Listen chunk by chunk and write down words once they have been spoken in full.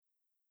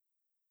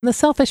The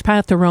Selfish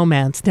Path to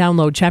Romance.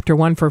 Download Chapter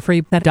 1 for free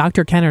at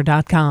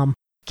drkenner.com.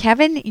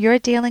 Kevin, you're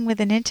dealing with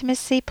an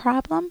intimacy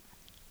problem?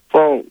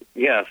 Well,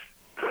 yes.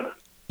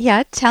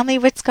 Yeah, tell me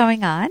what's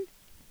going on.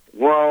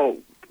 Well,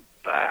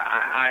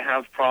 I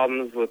have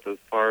problems with as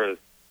far as,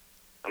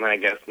 I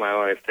guess my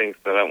wife thinks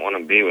that I want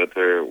to be with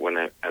her when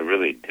I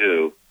really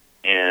do,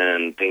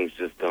 and things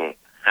just don't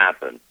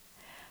happen.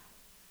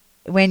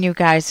 When you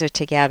guys are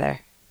together?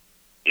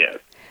 Yes.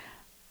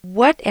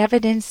 What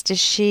evidence does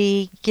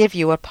she give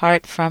you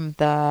apart from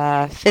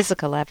the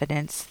physical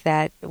evidence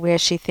that where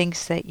she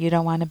thinks that you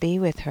don't want to be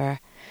with her?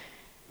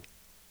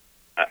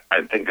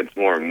 I think it's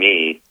more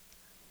me.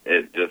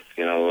 It just,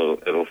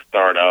 it'll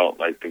start out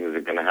like things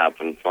are going to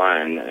happen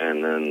fine,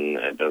 and then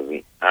it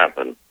doesn't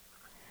happen.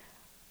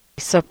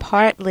 So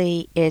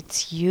partly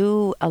it's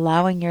you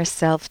allowing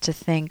yourself to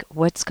think,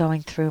 what's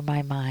going through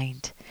my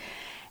mind?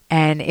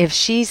 And if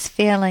she's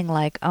feeling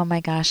like, oh my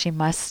gosh, he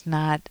must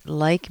not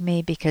like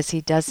me because he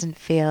doesn't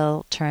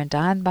feel turned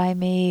on by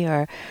me,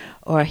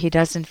 or he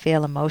doesn't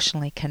feel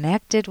emotionally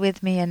connected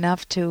with me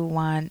enough to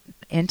want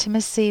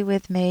intimacy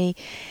with me,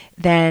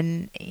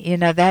 then,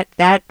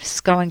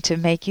 that's going to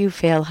make you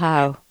feel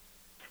how?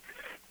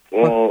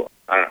 Well,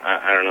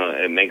 I don't know.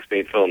 It makes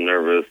me feel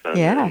nervous,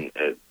 and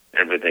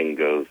everything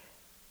goes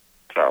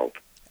south.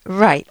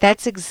 Right,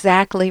 that's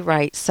exactly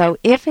right. So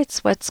if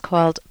it's what's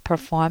called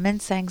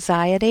performance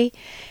anxiety,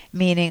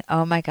 meaning,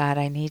 oh my God,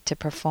 I need to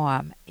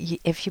perform,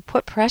 if you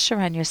put pressure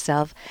on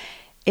yourself,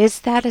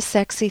 is that a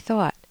sexy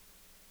thought?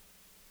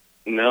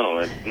 No,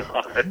 it's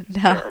not. It's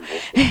no. terrible.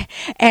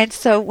 And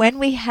so when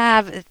we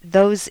have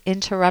those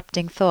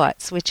interrupting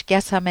thoughts, which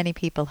guess how many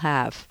people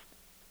have?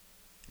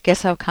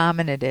 Guess how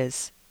common it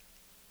is?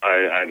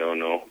 I don't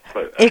know.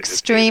 But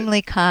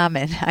extremely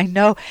common, I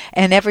know,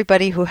 and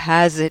everybody who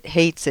has it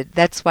hates it.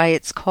 That's why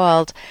it's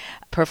called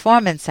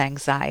performance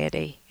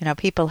anxiety.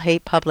 People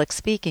hate public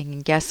speaking,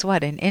 and guess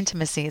what? In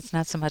intimacy, it's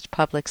not so much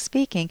public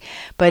speaking,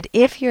 but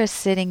if you're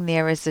sitting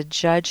there as a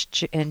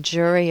judge and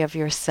jury of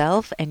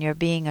yourself and you're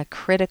being a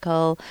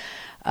critical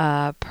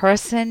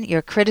person,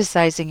 you're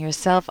criticizing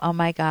yourself. Oh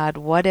my God,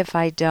 what if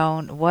I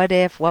don't? What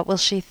will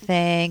she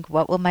think?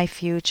 What will my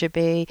future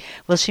be?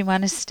 Will she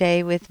want to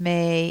stay with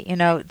me?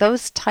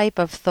 Those type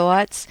of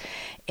thoughts.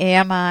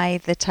 Am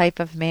I the type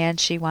of man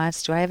she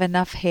wants? Do I have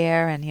enough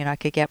hair? And, I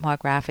could get more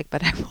graphic,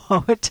 but I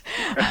won't.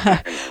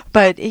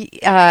 But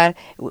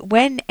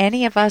when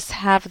any of us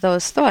have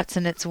those thoughts,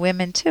 and it's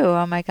women too,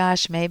 oh my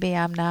gosh, maybe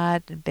I'm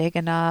not big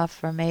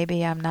enough, or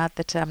maybe I'm not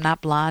I'm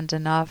not blonde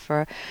enough,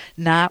 or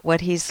not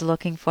what he's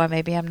looking for.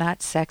 Maybe I'm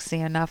not sexy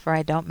enough, or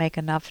I don't make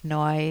enough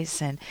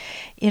noise. And,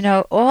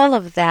 all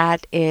of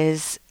that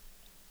is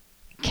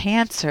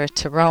cancer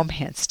to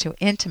romance, to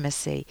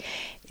intimacy.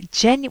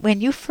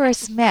 When you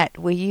first met,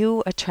 were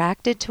you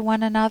attracted to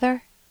one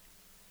another?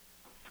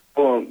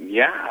 Well,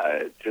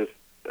 yeah, there's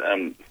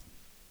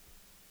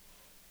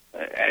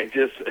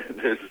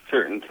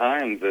certain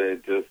times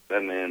that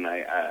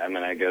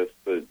I guess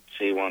that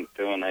she wants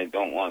to and I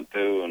don't want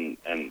to, and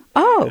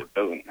it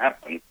doesn't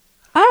happen.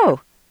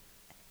 Oh.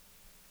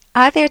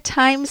 Are there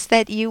times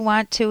that you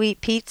want to eat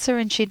pizza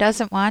and she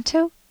doesn't want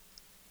to?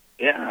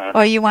 Yeah.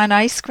 Or you want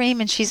ice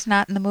cream and she's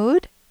not in the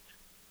mood?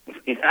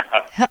 Yeah.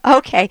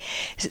 Okay.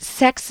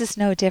 Sex is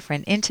no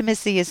different.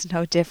 Intimacy is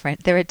no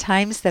different. There are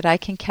times that I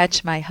can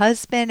catch my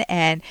husband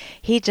and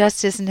he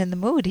just isn't in the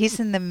mood. He's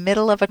in the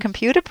middle of a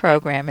computer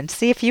program, and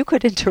see if you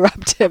could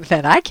interrupt him,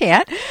 then I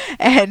can't.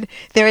 And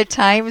there are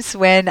times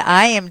when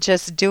I am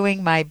just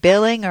doing my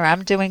billing or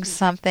I'm doing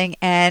something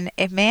and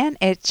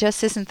it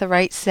just isn't the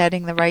right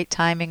setting, the right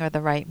timing, or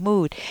the right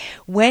mood.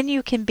 When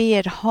you can be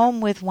at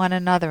home with one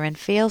another and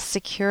feel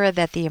secure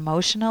that the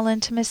emotional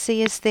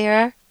intimacy is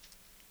there,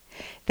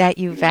 that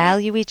you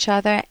value each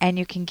other, and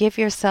you can give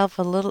yourselves,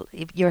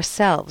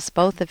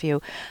 both of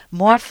you,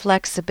 more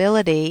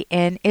flexibility,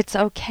 and it's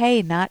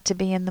okay not to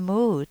be in the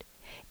mood.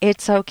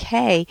 It's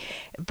okay,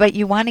 but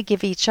you want to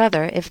give each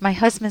other. If my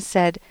husband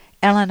said,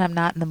 Ellen, I'm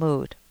not in the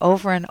mood,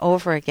 over and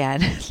over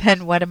again,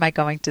 then what am I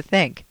going to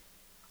think?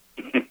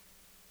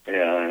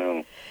 Yeah, I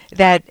know.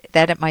 That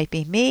it might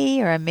be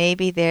me, or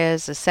maybe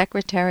there's a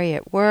secretary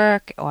at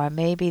work, or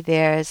maybe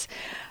there's,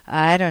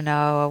 I don't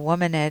know, a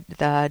woman at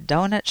the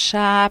donut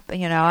shop.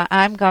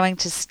 I'm going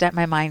to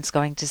my mind's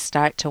going to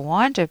start to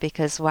wander,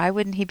 because why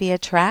wouldn't he be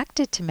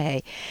attracted to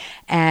me?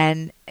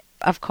 And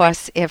of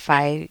course, if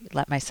I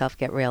let myself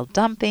get real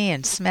dumpy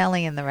and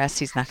smelly and the rest,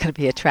 he's not going to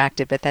be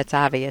attracted, but that's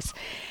obvious.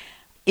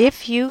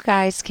 If you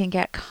guys can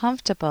get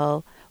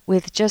comfortable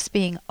with just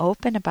being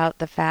open about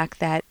the fact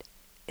that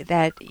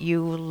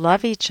you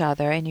love each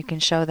other, and you can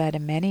show that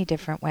in many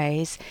different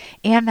ways,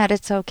 and that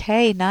it's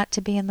okay not to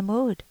be in the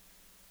mood.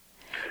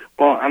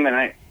 Well,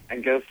 I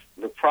guess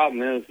the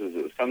problem is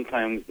that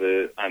sometimes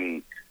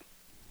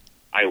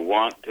I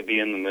want to be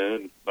in the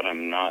mood, but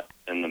I'm not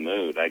in the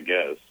mood, I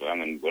guess.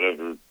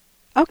 Whatever.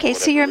 Okay,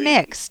 so you're reason.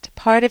 mixed.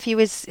 Part of you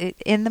is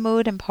in the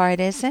mood and part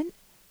isn't?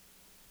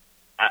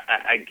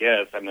 I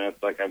guess.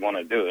 It's like I want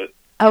to do it.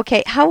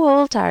 Okay, how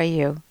old are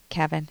you,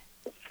 Kevin?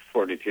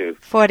 42.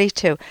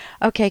 42.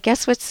 Okay,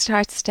 guess what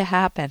starts to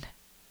happen?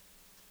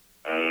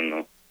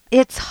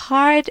 it's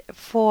hard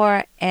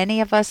for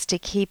any of us to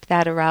keep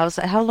that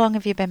arousal. How long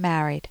have you been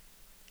married?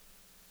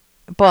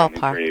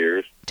 Ballpark. 3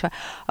 years.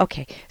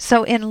 Okay,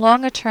 so in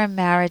longer-term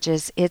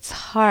marriages, it's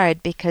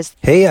hard because...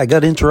 Hey, I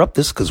got to interrupt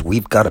this because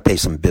we've got to pay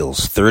some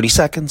bills. 30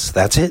 seconds,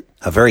 that's it.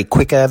 A very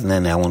quick ad, and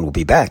then Ellen will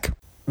be back.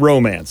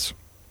 Romance.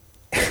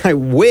 I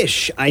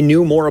wish I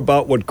knew more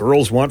about what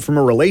girls want from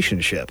a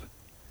relationship.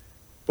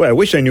 Boy, I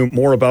wish I knew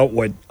more about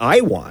what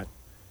I want.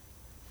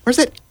 Where's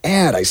that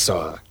ad I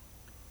saw?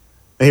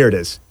 Here it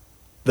is.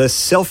 The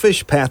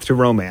Selfish Path to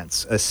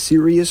Romance, a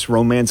serious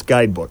romance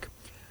guidebook.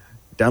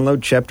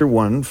 Download Chapter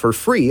 1 for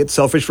free at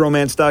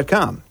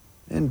selfishromance.com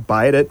and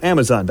buy it at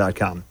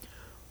amazon.com.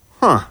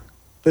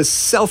 The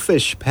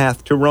Selfish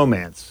Path to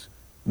Romance.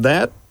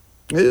 That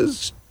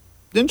is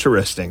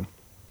interesting.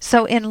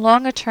 So in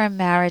longer-term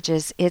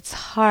marriages, it's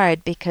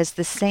hard because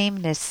the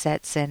sameness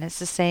sets in. It's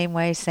the same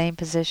way, same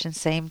position,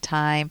 same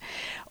time.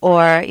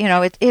 Or,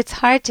 it's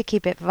hard to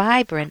keep it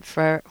vibrant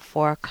for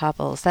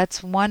couples.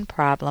 That's one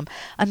problem.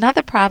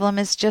 Another problem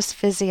is just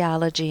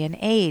physiology and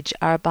age.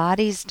 Our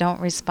bodies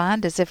don't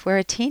respond as if we're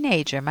a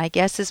teenager. My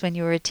guess is when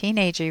you were a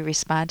teenager, you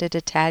responded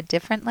a tad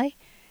differently.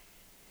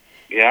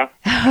 Yeah.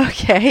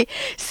 Okay.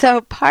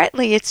 So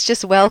partly it's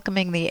just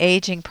welcoming the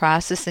aging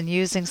process and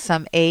using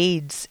some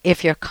aids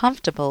if you're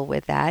comfortable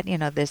with that.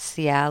 There's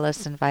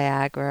Cialis and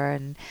Viagra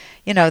and,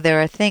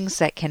 there are things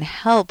that can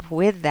help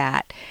with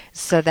that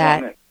so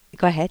that...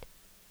 Go ahead.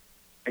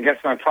 I guess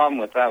my problem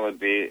with that would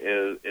be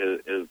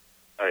is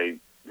I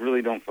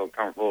really don't feel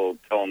comfortable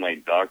telling my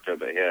doctor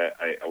that,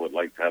 hey, I would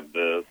like to have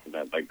this and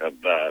I'd like to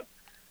have that.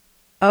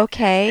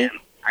 Okay. And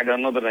I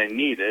don't know that I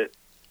need it.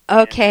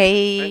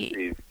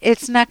 Okay,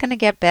 it's not going to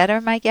get better,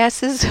 my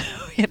guess is.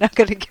 You're not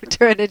going to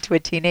turn into a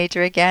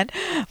teenager again,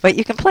 but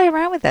you can play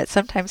around with that.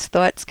 Sometimes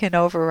thoughts can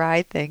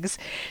override things.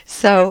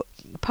 So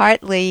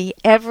partly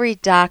every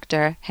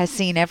doctor has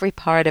seen every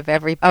part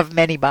of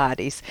many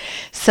bodies.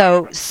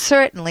 So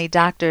certainly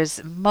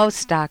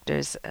most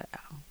doctors,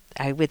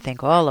 I would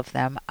think all of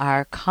them,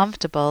 are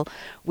comfortable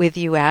with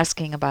you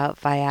asking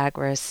about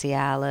Viagra,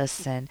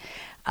 Cialis, and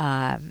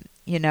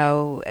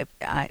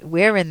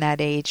we're in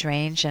that age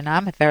range, and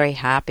I'm very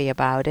happy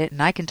about it,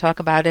 and I can talk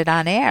about it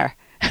on air.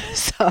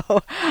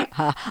 So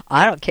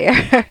I don't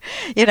care.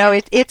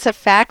 It's a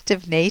fact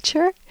of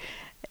nature,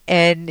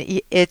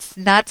 and it's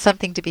not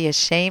something to be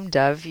ashamed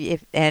of.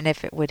 If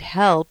it would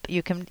help,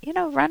 you can,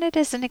 run it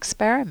as an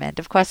experiment.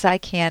 Of course, I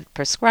can't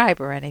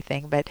prescribe or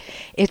anything, but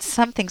it's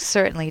something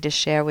certainly to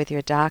share with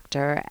your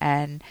doctor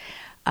and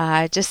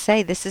just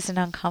say this is an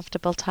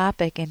uncomfortable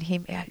topic, and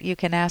you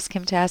can ask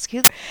him to ask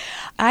you.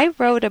 I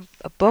wrote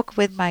a book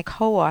with my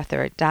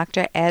co-author,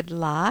 Dr. Ed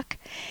Locke,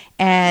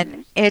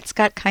 and it's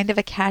got kind of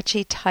a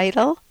catchy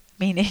title,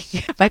 meaning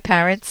my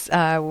parents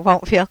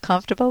won't feel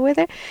comfortable with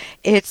it.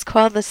 It's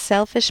called The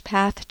Selfish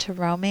Path to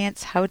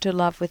Romance, How to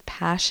Love with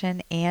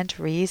Passion and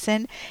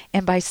Reason.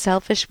 And by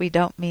selfish, we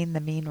don't mean the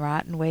mean,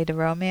 rotten way to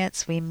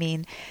romance. We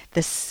mean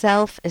the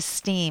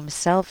self-esteem,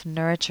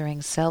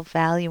 self-nurturing,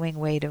 self-valuing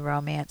way to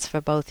romance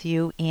for both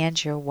you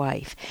and your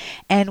wife.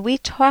 And we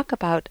talk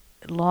about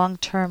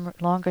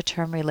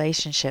longer-term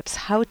relationships,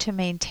 how to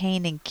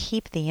maintain and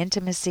keep the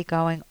intimacy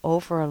going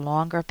over a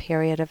longer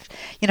period of,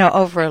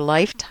 over a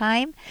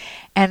lifetime.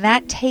 And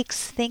that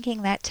takes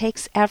thinking, that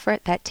takes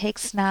effort, that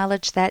takes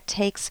knowledge, that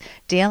takes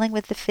dealing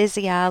with the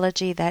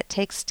physiology, that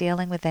takes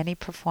dealing with any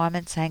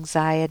performance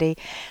anxiety,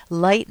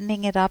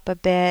 lightening it up a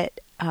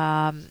bit,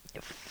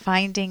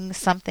 finding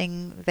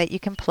something that you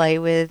can play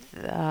with,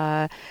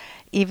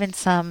 even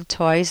some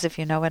toys, if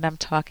you know what I'm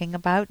talking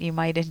about, you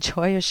might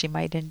enjoy or she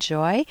might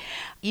enjoy.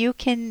 You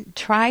can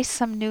try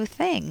some new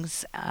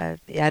things. I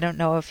don't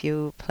know if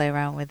you play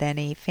around with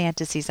any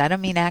fantasies. I don't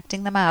mean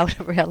acting them out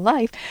in real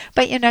life,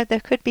 but there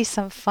could be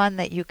some fun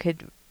that you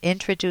could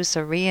introduce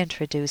or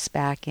reintroduce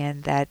back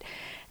in that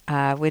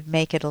would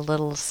make it a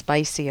little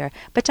spicier.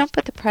 But don't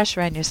put the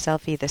pressure on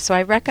yourself either. So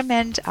I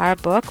recommend our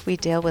book. We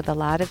deal with a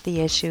lot of the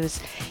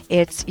issues.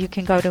 You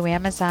can go to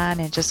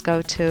Amazon and just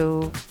go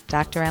to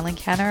Dr. Ellen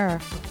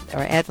Kenner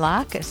or Ed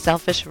Locke,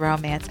 Selfish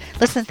Romance.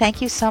 Listen, thank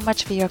you so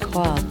much for your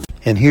call.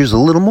 And here's a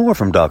little more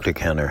from Dr.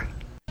 Kenner.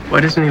 Why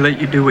doesn't he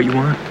let you do what you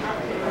want?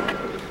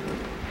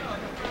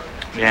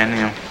 Yeah,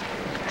 Neil.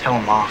 Tell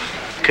him off.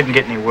 Couldn't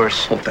get any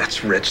worse. Oh,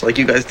 that's rich. Like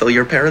you guys tell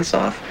your parents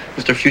off?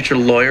 Mr. Future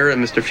Lawyer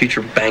and Mr.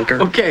 Future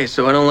Banker. Okay,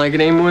 so I don't like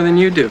it any more than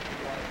you do.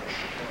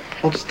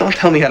 Well, just don't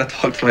tell me how to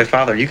talk to my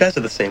father. You guys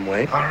are the same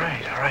way. All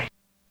right.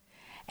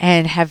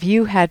 And have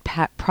you had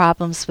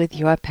problems with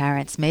your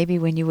parents? Maybe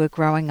when you were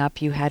growing up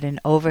you had an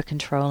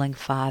over-controlling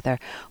father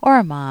or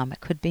a mom.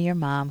 It could be your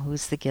mom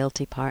who's the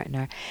guilty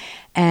partner.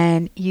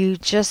 And you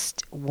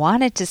just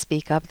wanted to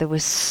speak up. There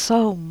was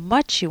so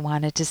much you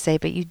wanted to say,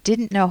 but you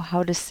didn't know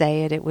how to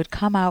say it. It would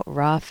come out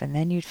rough, and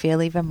then you'd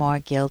feel even more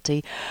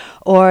guilty.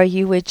 Or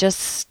you would just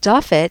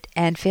stuff it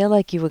and feel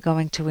like you were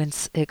going to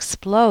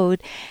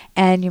explode,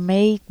 and you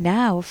may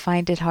now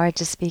find it hard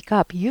to speak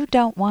up. You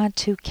don't want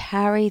to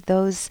carry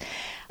those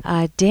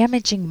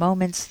damaging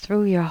moments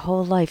through your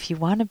whole life. You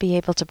want to be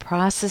able to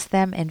process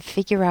them and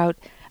figure out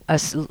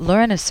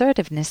learn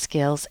assertiveness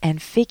skills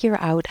and figure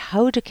out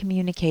how to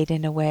communicate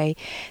in a way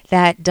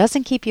that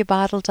doesn't keep you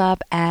bottled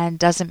up and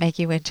doesn't make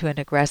you into an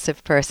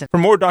aggressive person. For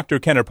more Dr.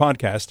 Kenner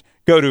podcast,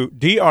 go to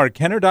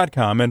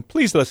drkenner.com and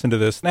please listen to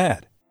this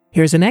ad.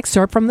 Here's an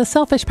excerpt from The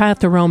Selfish Path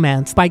to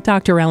Romance by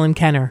Dr. Ellen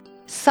Kenner.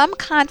 Some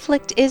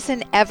conflict is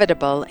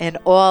inevitable in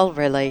all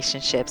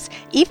relationships.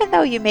 Even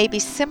though you may be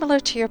similar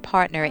to your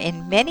partner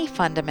in many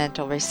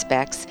fundamental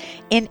respects,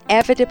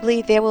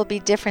 inevitably there will be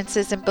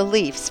differences in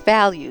beliefs,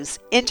 values,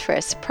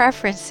 interests,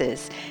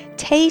 preferences,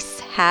 tastes,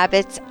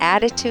 habits,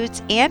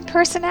 attitudes, and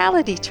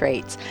personality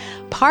traits.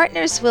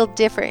 Partners will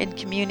differ in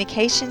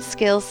communication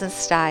skills and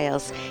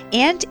styles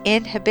and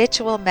in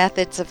habitual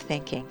methods of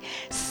thinking.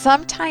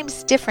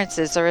 Sometimes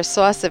differences are a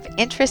source of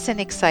interest and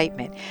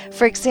excitement.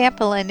 For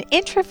example, an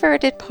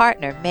introverted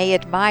partner may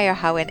admire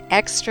how an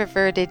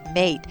extroverted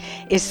mate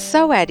is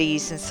so at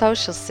ease in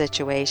social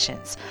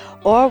situations,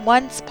 or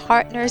one's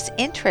partner's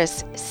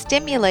interests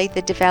stimulate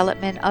the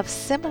development of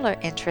similar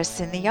interests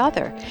in the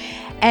other.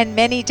 And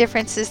many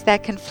differences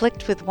that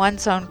conflict with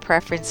one's own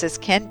preferences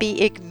can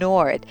be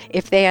ignored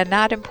if they are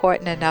not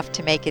important enough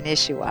to make an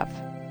issue of.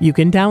 You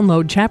can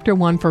download Chapter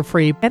 1 for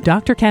free at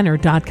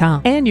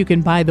drkenner.com, and you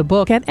can buy the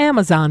book at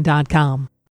amazon.com.